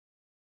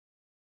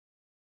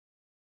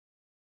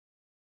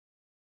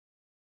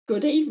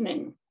Good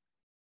evening,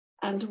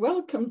 and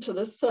welcome to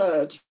the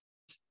third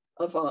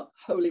of our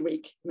Holy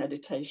Week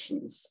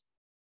meditations.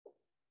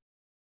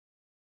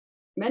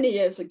 Many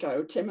years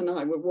ago, Tim and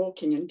I were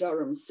walking in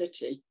Durham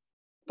City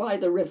by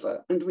the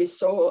river, and we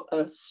saw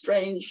a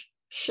strange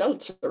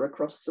shelter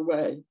across the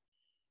way.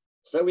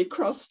 So we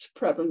crossed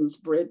Prebends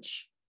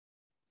Bridge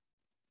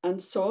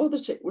and saw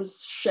that it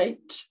was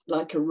shaped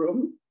like a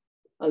room,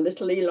 a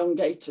little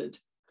elongated,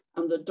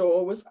 and the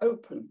door was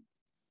open.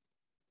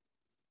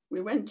 We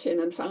went in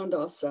and found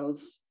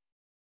ourselves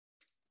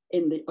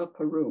in the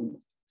upper room,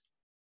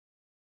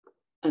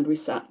 and we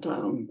sat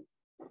down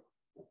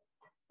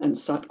and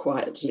sat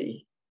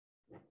quietly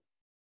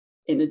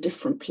in a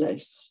different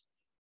place.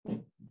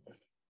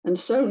 And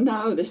so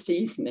now this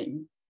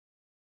evening,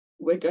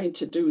 we're going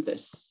to do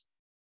this.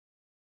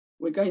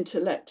 We're going to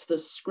let the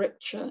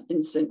scripture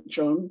in St.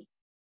 John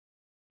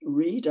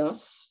read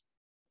us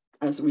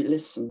as we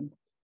listen.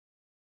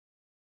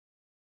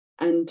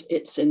 And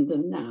it's in the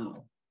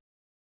now,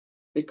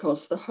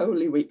 because the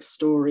Holy Week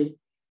story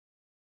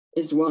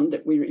is one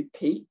that we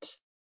repeat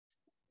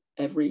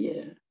every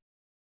year,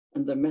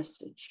 and the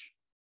message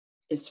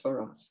is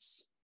for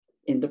us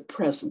in the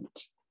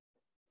present.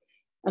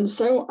 And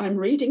so I'm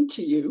reading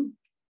to you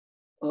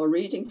our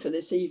reading for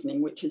this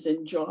evening, which is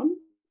in John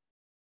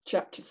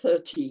chapter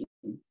 13,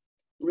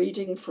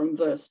 reading from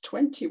verse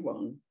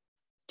 21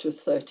 to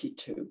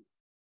 32.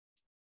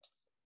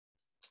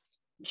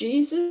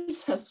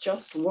 Jesus has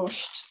just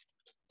washed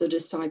the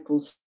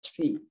disciples'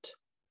 feet.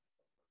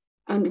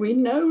 And we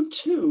know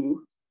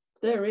too,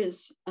 there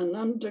is an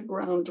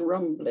underground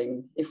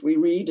rumbling. If we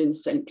read in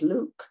St.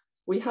 Luke,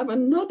 we have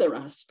another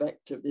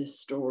aspect of this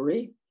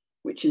story,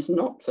 which is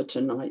not for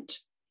tonight,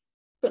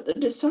 but the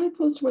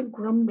disciples were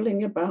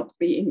grumbling about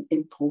being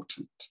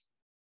important.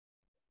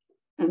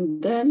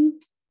 And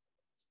then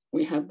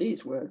we have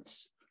these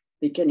words,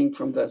 beginning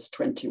from verse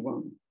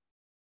 21.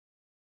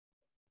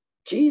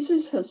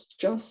 Jesus has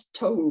just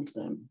told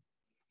them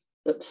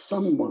that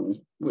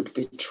someone would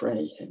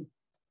betray him.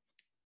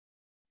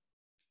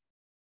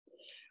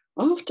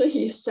 After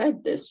he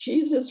said this,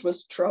 Jesus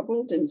was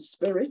troubled in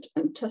spirit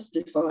and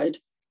testified,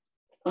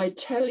 "I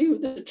tell you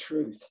the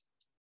truth,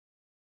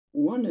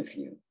 one of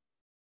you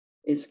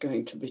is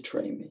going to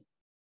betray me."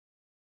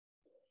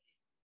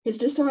 His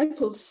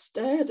disciples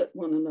stared at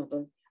one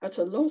another, at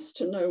a loss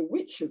to know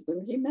which of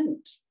them he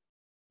meant.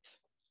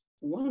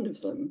 One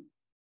of them,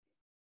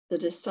 the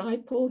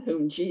disciple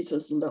whom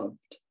Jesus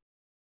loved,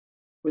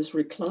 was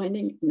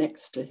reclining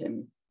next to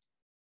him.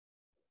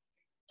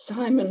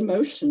 Simon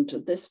motioned to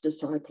this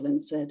disciple and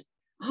said,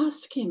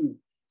 "Ask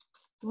him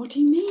what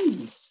he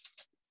means."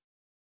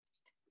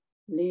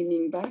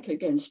 Leaning back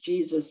against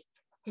Jesus,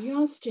 he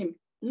asked him,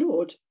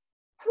 "Lord,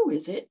 who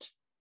is it?"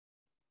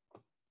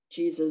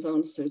 Jesus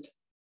answered,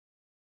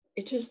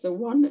 "It is the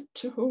one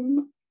to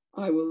whom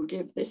I will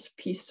give this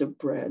piece of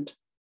bread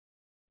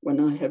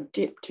when I have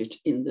dipped it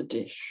in the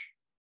dish."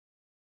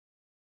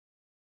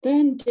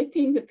 Then,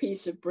 dipping the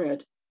piece of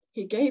bread,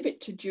 he gave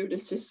it to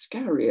Judas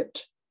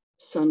Iscariot,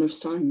 son of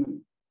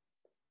Simon.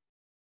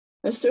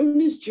 As soon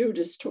as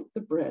Judas took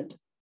the bread,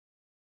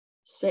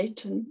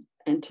 Satan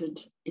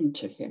entered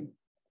into him.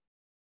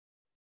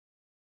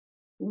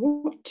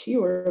 "What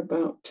you are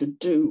about to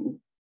do,"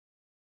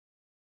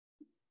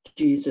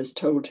 Jesus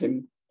told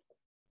him,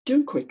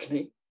 "do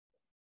quickly."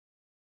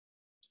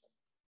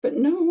 But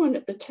no one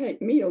at the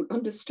meal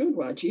understood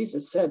why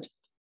Jesus said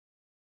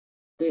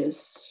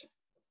this.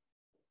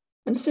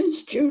 And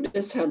since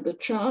Judas had the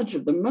charge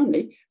of the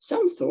money,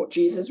 some thought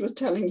Jesus was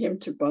telling him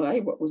to buy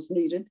what was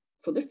needed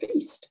for the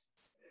feast,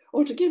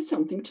 or to give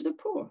something to the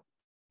poor.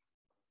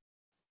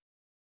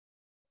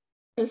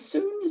 As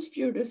soon as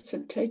Judas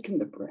had taken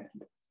the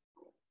bread,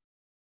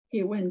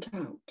 he went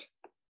out.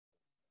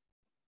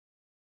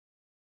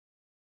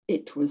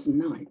 It was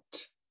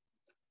night.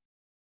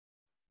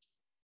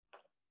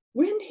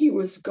 When he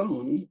was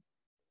gone,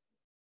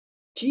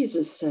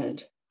 Jesus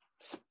said,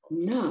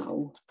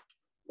 "Now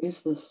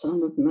is the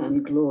Son of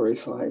Man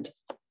glorified,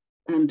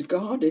 and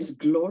God is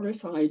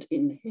glorified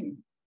in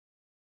him.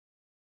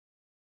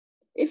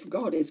 If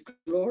God is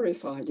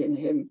glorified in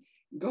him,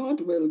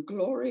 God will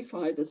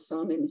glorify the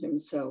Son in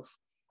himself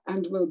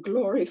and will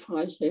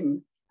glorify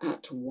him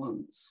at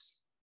once."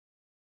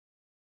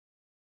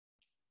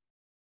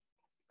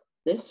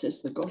 This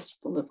is the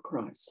gospel of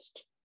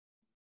Christ.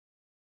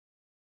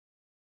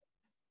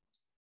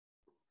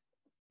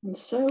 And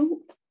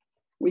so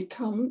we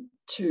come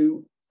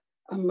to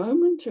a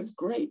moment of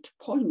great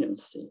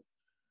poignancy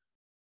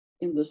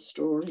in the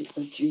story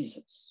of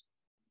Jesus.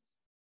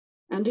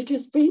 And it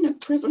has been a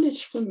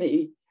privilege for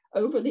me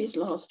over these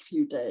last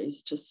few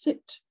days to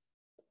sit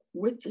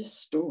with this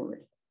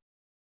story.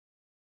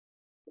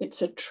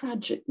 It's a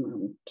tragic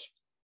moment.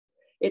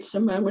 It's a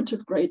moment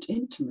of great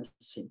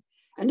intimacy.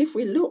 And if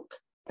we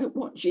look at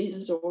what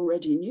Jesus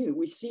already knew,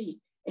 we see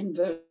in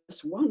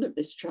verse 1 of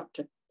this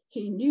chapter,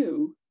 he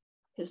knew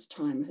his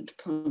time had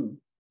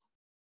come.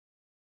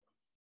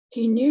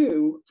 He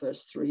knew,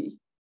 verse 3,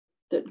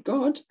 that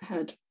God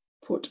had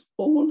put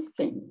all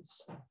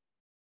things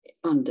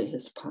under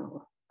his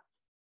power.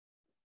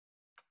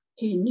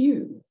 He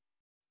knew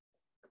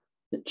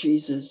that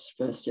Jesus,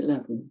 verse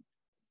 11,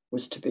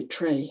 was to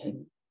betray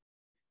him.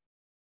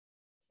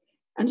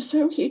 And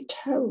so he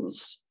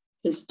tells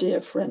his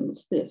dear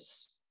friends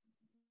this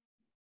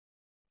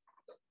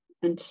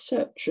and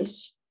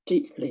searches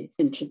deeply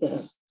into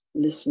their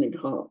listening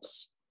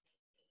hearts.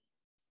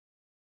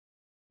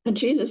 And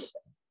Jesus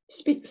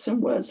speaks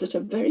some words that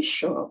are very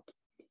sharp.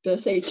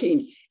 Verse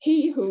 18,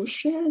 he who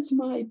shares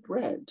my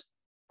bread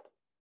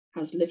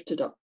has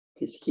lifted up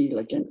his heel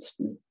against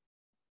me.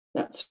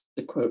 That's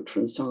the quote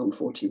from Psalm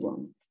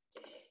 41.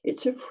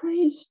 It's a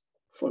phrase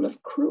full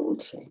of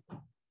cruelty,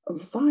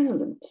 of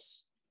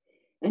violence.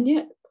 And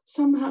yet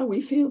somehow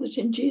we feel that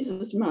in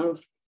Jesus'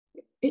 mouth,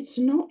 it's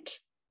not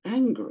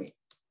angry,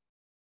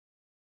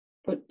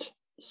 but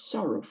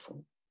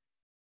sorrowful.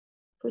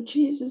 For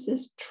Jesus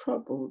is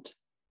troubled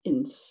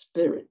in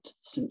spirit,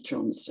 St.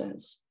 John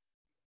says.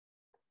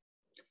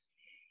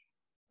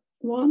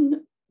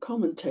 One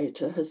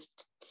commentator has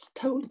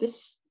told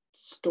this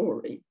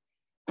story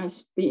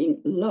as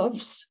being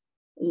love's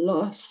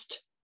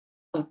last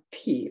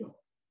appeal.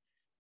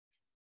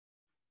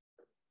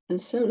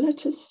 And so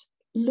let us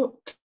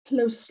look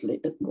closely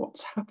at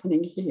what's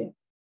happening here.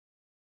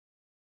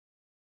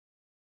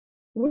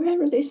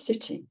 Where are they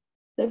sitting?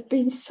 There have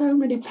been so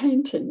many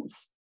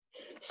paintings,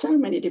 so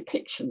many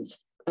depictions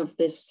of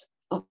this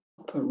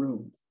upper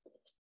room.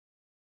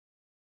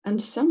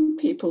 And some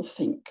people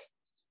think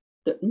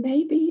that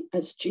maybe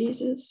as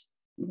Jesus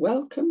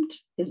welcomed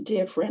his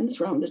dear friends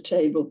round the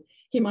table,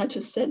 he might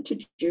have said to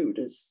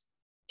Judas,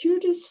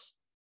 Judas,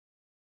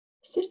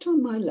 sit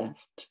on my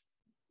left,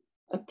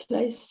 a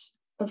place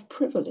of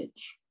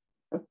privilege,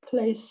 a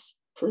place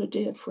for a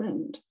dear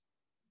friend.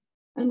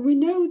 And we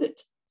know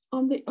that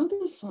on the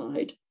other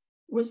side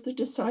was the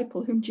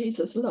disciple whom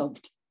Jesus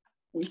loved.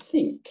 We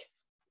think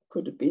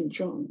could have been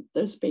John.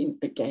 There's been,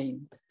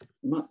 again,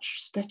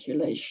 much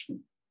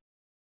speculation.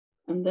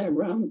 And they're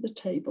round the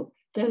table.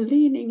 They're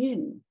leaning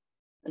in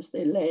as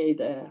they lay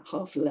there,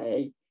 half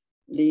lay,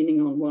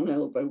 leaning on one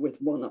elbow with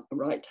one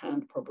right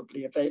hand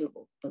probably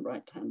available, the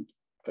right hand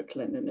for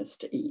cleanliness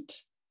to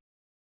eat.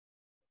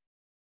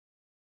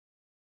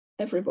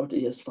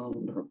 Everybody is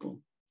vulnerable.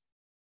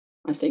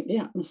 I think the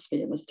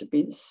atmosphere must have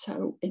been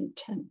so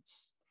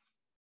intense.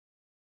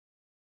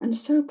 And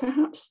so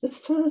perhaps the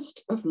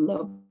first of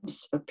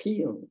love's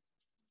appeal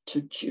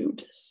to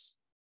Judas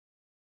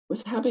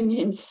was having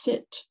him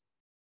sit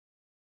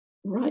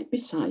right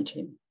beside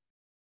him.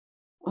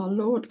 Our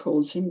Lord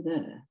calls him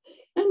there.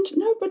 And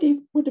nobody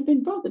would have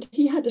been bothered.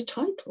 He had a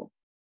title.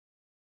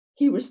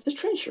 He was the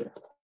treasurer.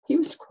 He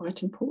was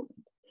quite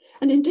important.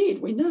 And indeed,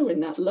 we know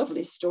in that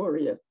lovely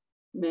story of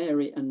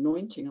Mary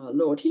anointing our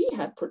Lord, he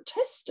had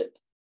protested.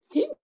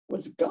 He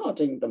was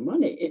guarding the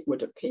money, it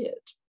would appear,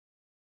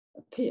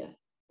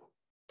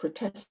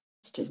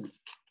 protesting,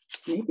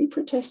 maybe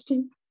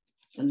protesting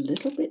a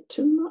little bit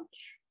too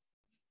much.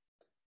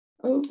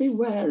 Oh,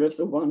 beware of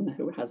the one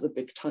who has a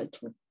big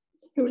title,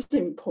 who is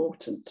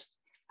important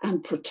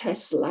and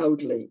protests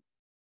loudly.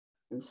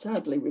 And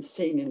sadly, we've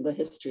seen in the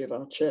history of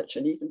our church,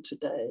 and even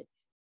today,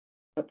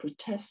 a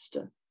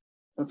protester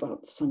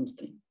about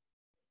something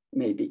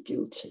may be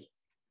guilty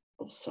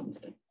of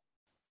something.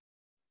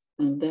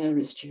 And there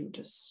is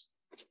Judas.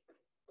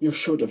 You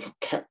should have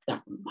kept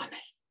that money.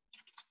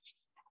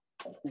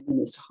 In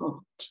his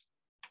heart,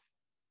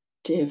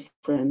 dear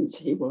friends,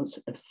 he was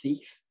a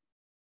thief.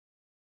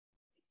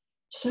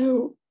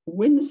 So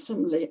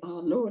winsomely,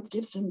 our Lord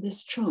gives him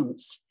this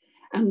chance.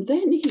 And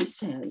then he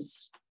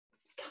says,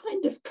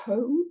 kind of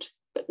code,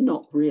 but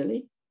not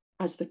really,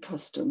 as the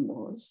custom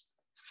was.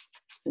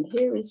 And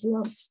here is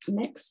love's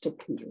next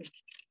appeal.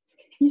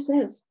 He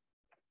says,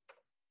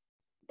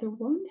 the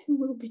one who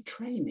will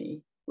betray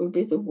me will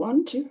be the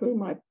one to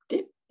whom I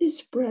dip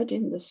this bread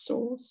in the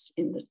sauce,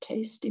 in the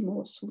tasty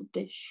morsel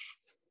dish,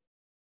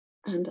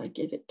 and I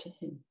give it to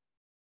him.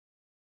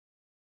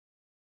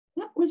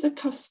 That was a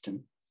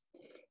custom.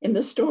 In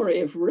the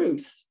story of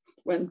Ruth,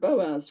 when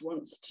Boaz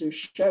wants to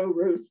show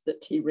Ruth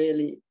that he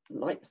really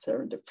likes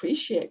her and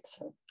appreciates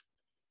her,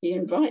 he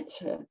invites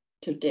her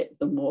to dip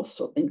the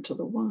morsel into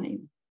the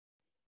wine.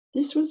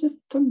 This was a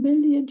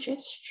familiar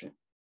gesture.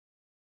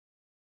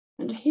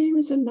 And here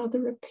is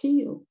another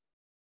appeal.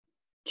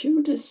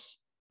 Judas,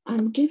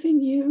 I'm giving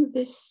you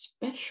this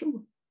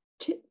special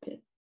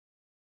tidbit.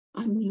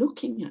 I'm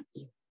looking at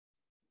you.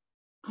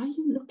 Are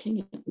you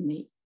looking at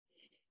me?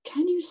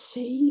 Can you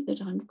see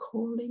that I'm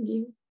calling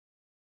you?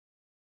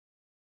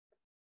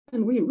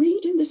 And we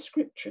read in the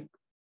scripture,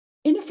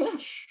 in a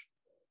flash,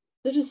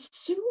 that as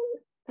soon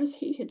as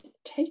he had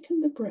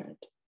taken the bread,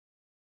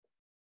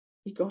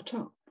 he got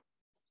up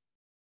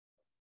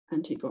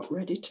and he got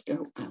ready to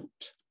go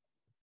out.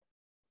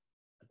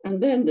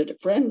 And then the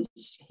friends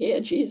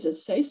hear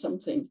Jesus say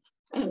something,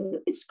 and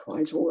it's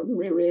quite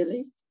ordinary,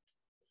 really.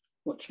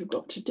 What you've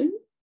got to do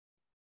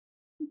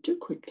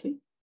quickly.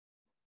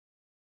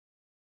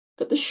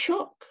 But the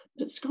shock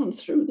that's gone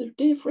through the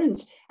dear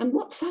friends, and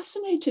what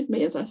fascinated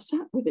me as I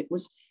sat with it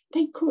was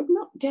they could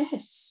not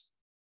guess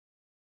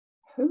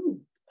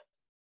who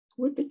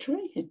would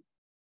betray him?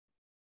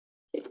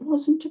 It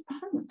wasn't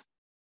apparent.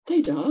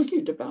 They'd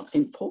argued about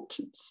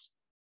importance.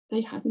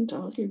 They hadn't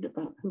argued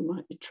about who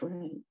might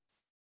betray.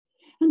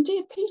 And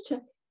dear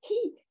Peter,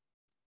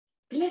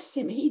 bless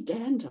him, he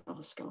daren't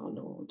ask our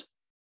Lord.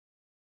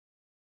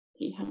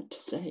 He had to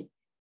say,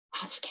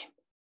 ask him.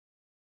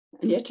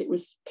 And yet it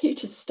was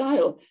Peter's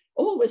style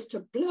always to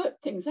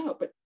blurt things out,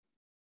 but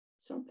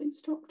something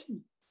stopped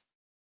him.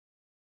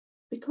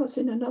 Because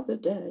in another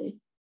day,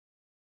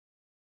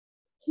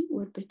 he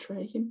would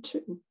betray him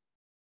too.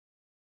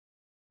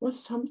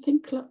 Was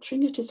something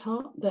clutching at his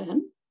heart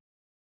then?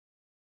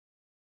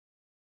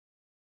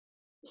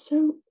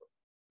 So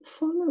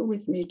follow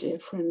with me, dear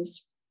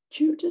friends.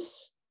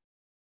 Judas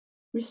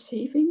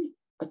receiving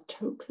a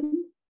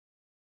token,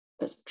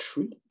 a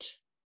treat,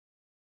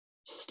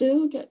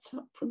 still gets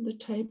up from the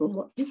table.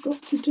 What you've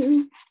got to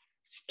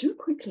do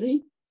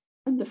quickly.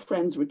 And the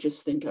friends would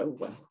just think, oh,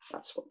 well,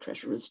 that's what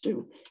treasurers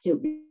do. He'll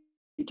be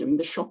doing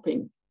the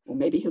shopping, or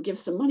maybe he'll give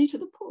some money to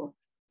the poor.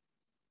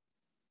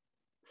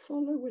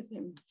 Follow with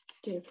him,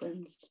 dear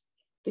friends,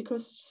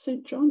 because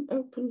St. John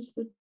opens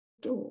the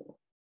door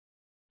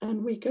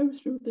and we go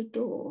through the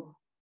door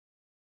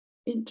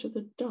into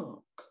the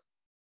dark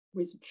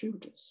with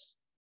Judas.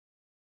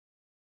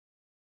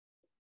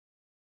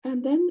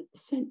 And then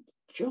St.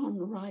 John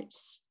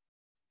writes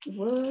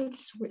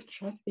words which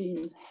have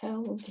been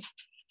held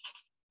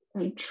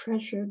and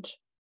treasured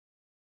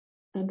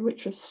and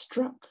which have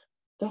struck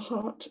the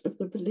heart of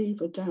the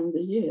believer down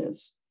the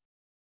years.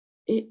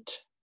 It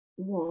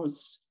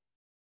was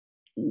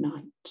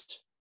night.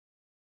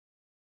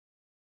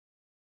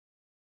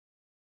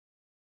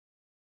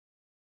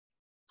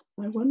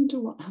 I wonder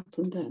what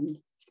happened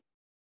then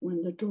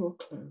when the door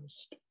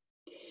closed.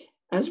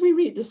 As we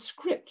read the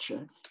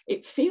scripture,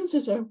 it feels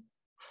as though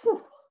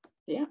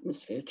the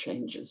atmosphere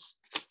changes.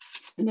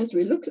 And as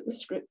we look at the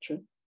scripture,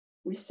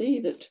 we see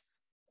that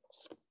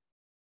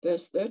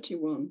verse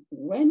 31,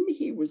 when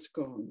he was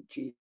gone,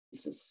 Jesus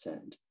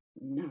said,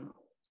 now.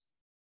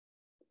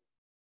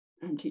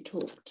 And he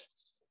talked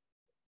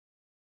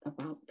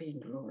about being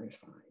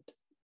glorified,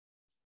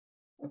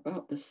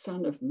 about the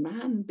Son of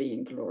Man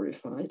being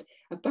glorified,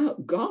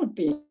 about God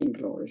being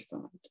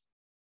glorified.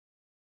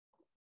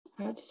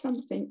 Had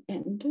something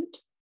ended,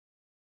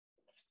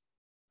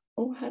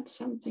 or had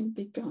something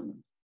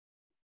begun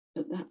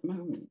at that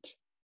moment?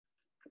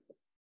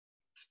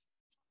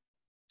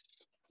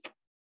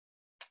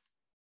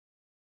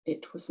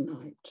 It was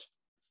night.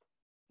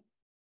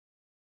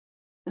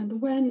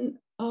 And when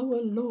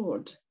our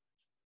Lord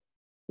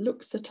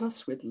looks at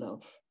us with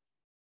love,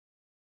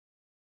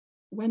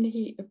 when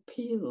he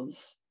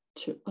appeals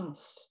to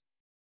us,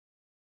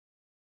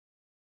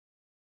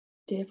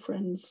 dear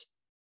friends,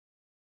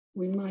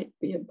 we might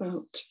be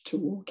about to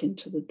walk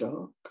into the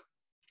dark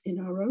in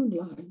our own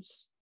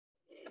lives.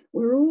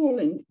 We're all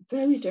in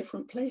very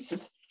different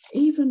places,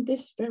 even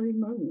this very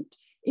moment,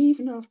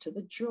 even after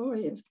the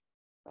joy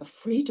of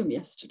freedom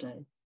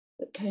yesterday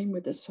that came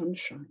with the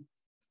sunshine.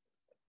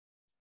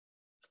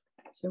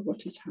 So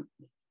what is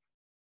happening?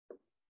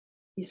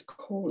 He's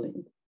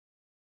calling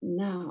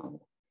now.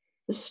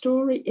 The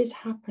story is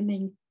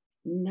happening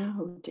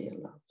now, dear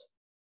love.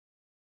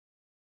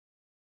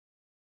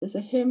 There's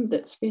a hymn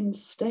that's been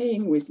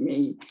staying with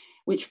me,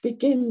 which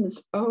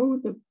begins, oh,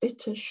 the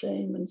bitter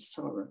shame and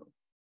sorrow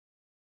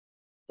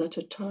that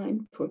a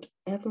time could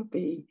ever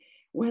be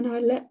when I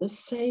let the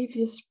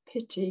Saviour's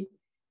pity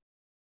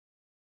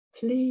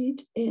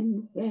plead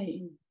in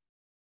vain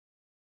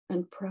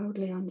and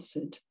proudly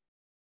answered,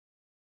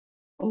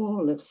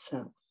 all of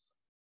self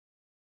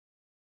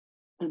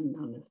and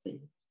none of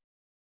thee.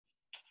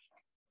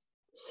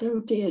 So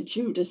dear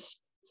Judas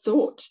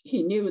thought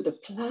he knew the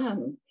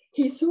plan.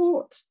 He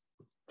thought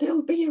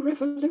there'll be a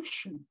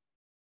revolution.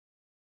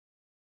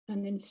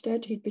 And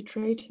instead he'd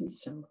betrayed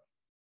himself.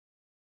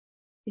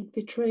 He'd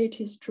betrayed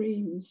his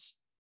dreams.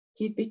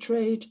 He'd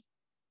betrayed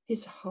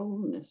his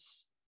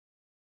wholeness.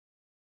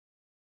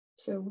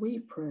 So we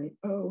pray,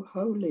 oh,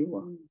 Holy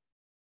One,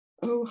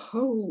 oh,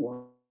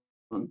 whole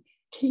One,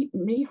 keep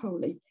me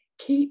holy,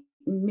 keep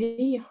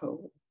me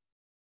whole.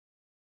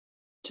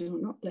 Do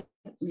not let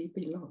me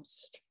be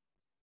lost.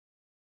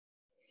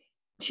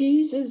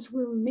 Jesus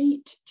will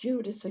meet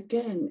Judas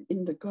again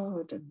in the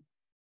garden.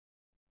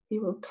 He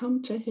will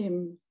come to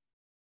him,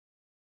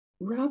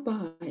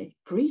 Rabbi,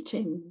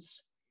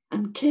 greetings,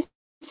 and kiss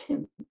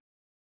him.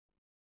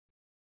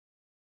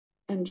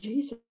 And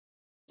Jesus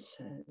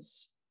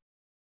says,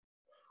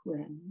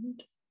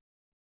 friend,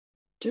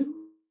 do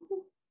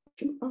what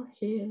you are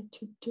here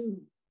to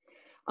do.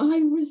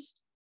 I was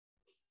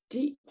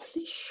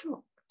deeply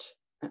shocked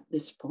at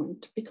this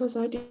point because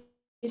I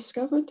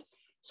discovered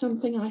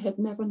something I had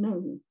never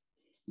known.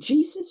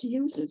 Jesus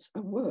uses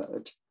a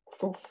word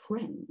for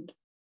friend,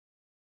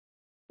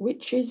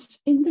 which is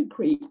in the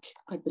Greek,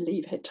 I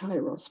believe,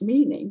 heteros,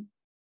 meaning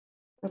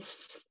of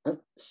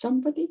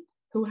somebody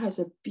who has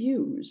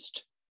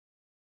abused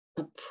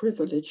a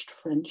privileged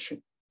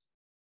friendship.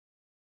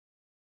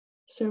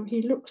 So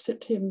he looks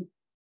at him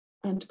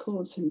and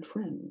calls him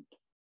friend.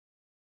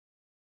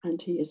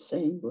 and he is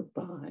saying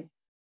goodbye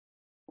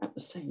at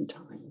the same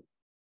time.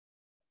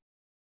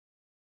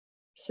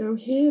 So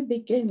here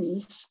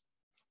begins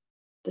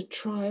the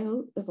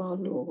trial of our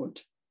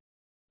Lord.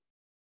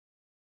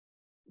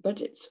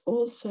 But it's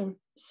also,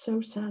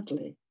 so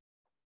sadly,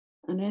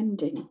 an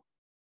ending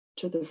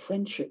to the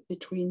friendship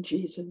between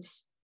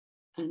Jesus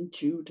and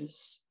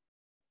Judas.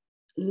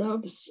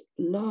 Love's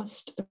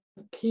last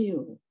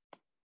appeal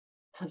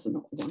has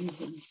not won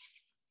him.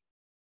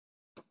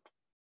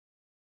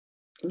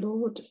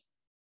 Lord,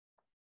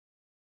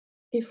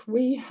 if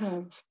we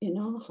have in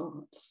our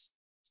hearts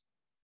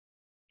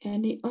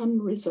any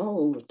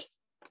unresolved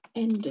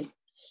endings,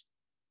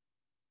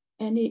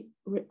 any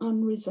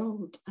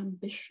unresolved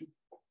ambition,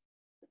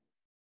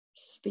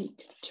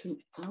 speak to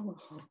our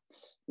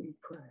hearts, we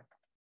pray.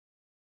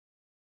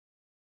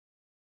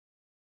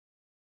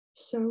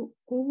 So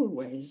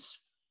always,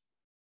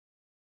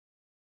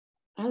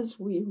 as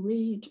we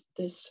read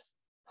this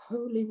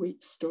Holy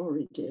Week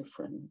story, dear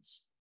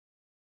friends,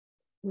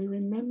 we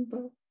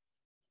remember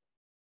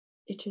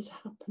it is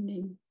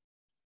happening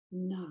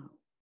now.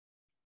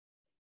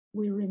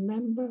 We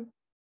remember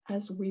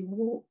as we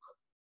walk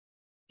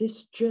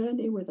this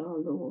journey with our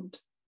Lord,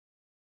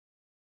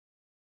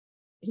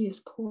 he is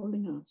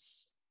calling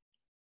us.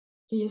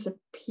 He is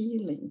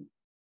appealing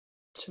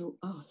to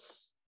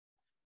us.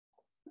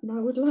 And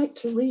I would like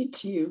to read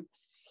to you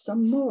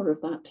some more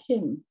of that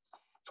hymn.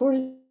 For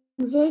in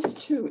verse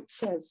 2 it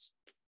says,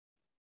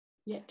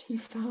 "Yet he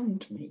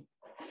found me.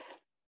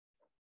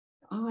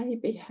 I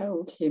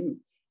beheld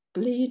him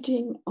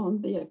bleeding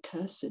on the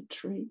accursed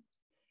tree,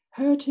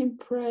 heard him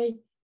pray,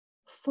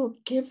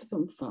 'Forgive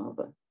them,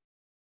 Father.'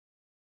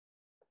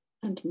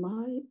 And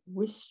my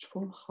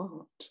wistful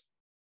heart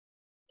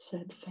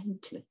said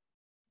faintly,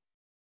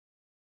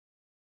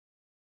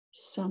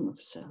 'Some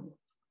of self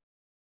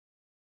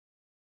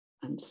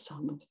and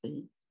some of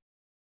thee.'"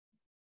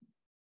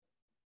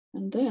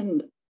 And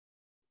then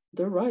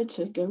the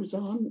writer goes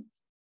on,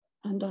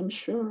 and I'm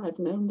sure I've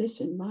known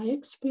this in my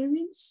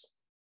experience.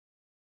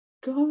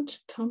 God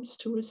comes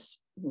to us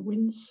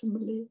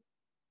winsomely,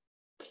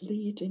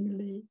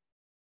 pleadingly,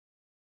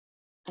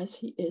 as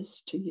he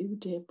is to you,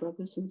 dear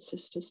brothers and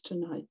sisters,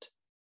 tonight,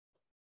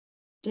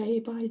 day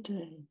by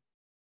day.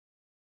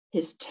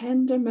 His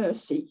tender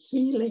mercy,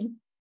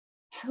 healing,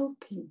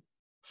 helping,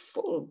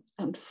 full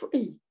and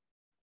free,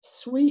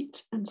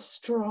 sweet and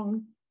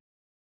strong,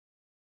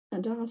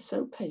 and are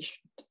so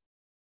patient,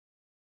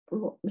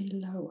 brought me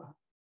lower,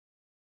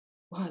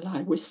 while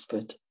I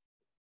whispered,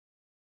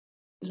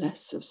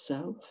 less of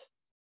self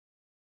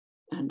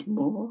and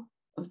more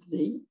of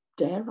thee.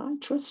 Dare I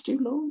trust you,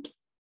 Lord?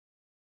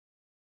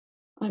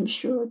 I'm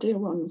sure, dear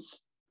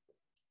ones,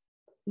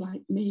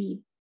 like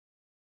me,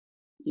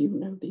 you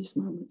know these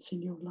moments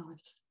in your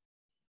life.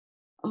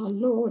 Our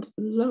Lord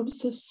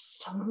loves us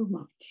so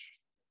much,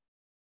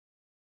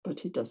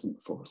 but he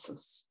doesn't force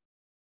us.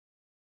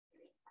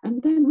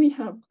 And then we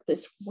have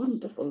this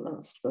wonderful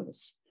last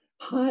verse.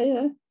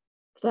 Higher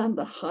than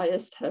the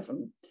highest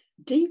heaven,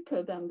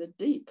 deeper than the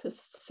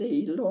deepest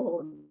sea,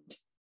 Lord,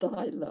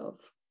 thy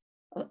love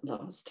at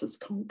last has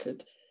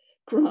conquered.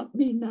 Grant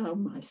me now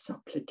my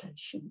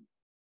supplication,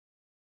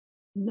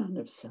 none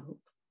of self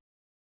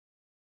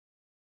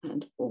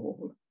and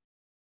all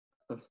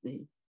of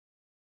thee.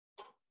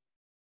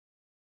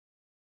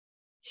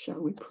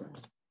 Shall we pray?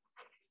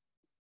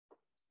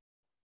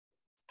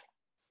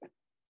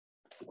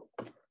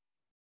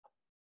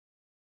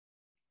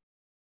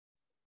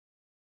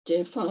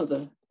 Dear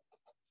Father,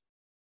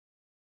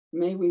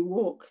 may we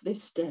walk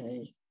this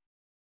day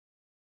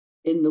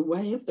in the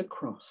way of the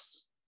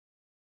cross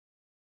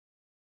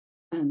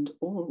and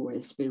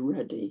always be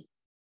ready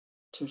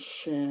to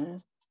share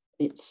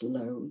its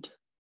load.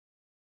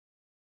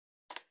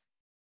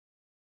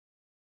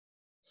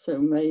 So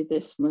may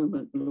this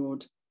moment,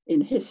 Lord,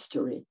 in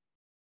history,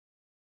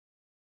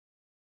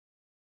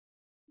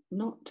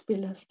 not be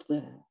left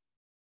there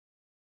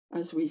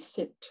as we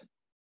sit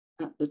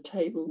at the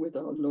table with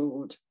our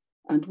Lord,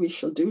 and we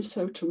shall do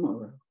so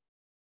tomorrow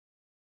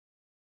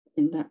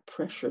in that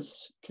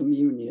precious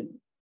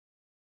communion.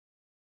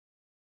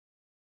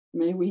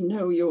 May we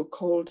know your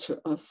call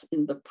to us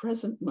in the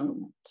present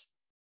moment,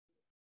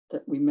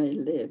 that we may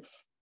live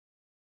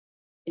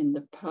in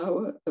the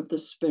power of the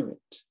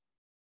Spirit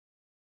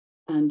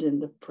and in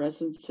the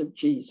presence of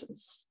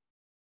Jesus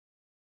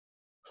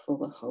for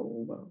the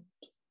whole world.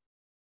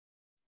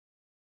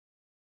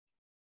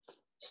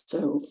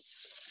 So,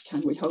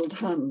 can we hold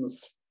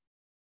hands?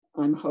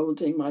 I'm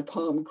holding my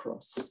palm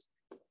cross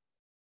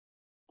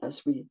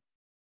as we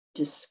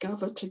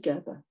discover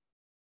together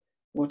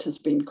what has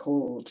been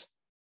called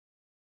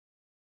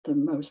the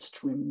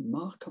most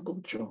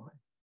remarkable joy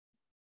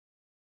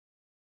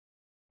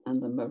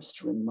and the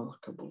most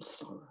remarkable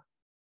sorrow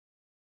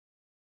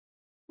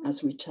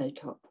as we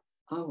take up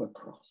our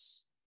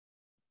cross,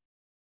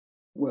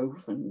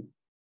 woven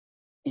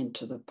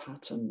into the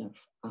pattern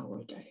of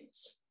our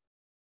days.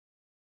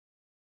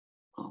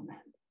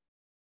 Amen.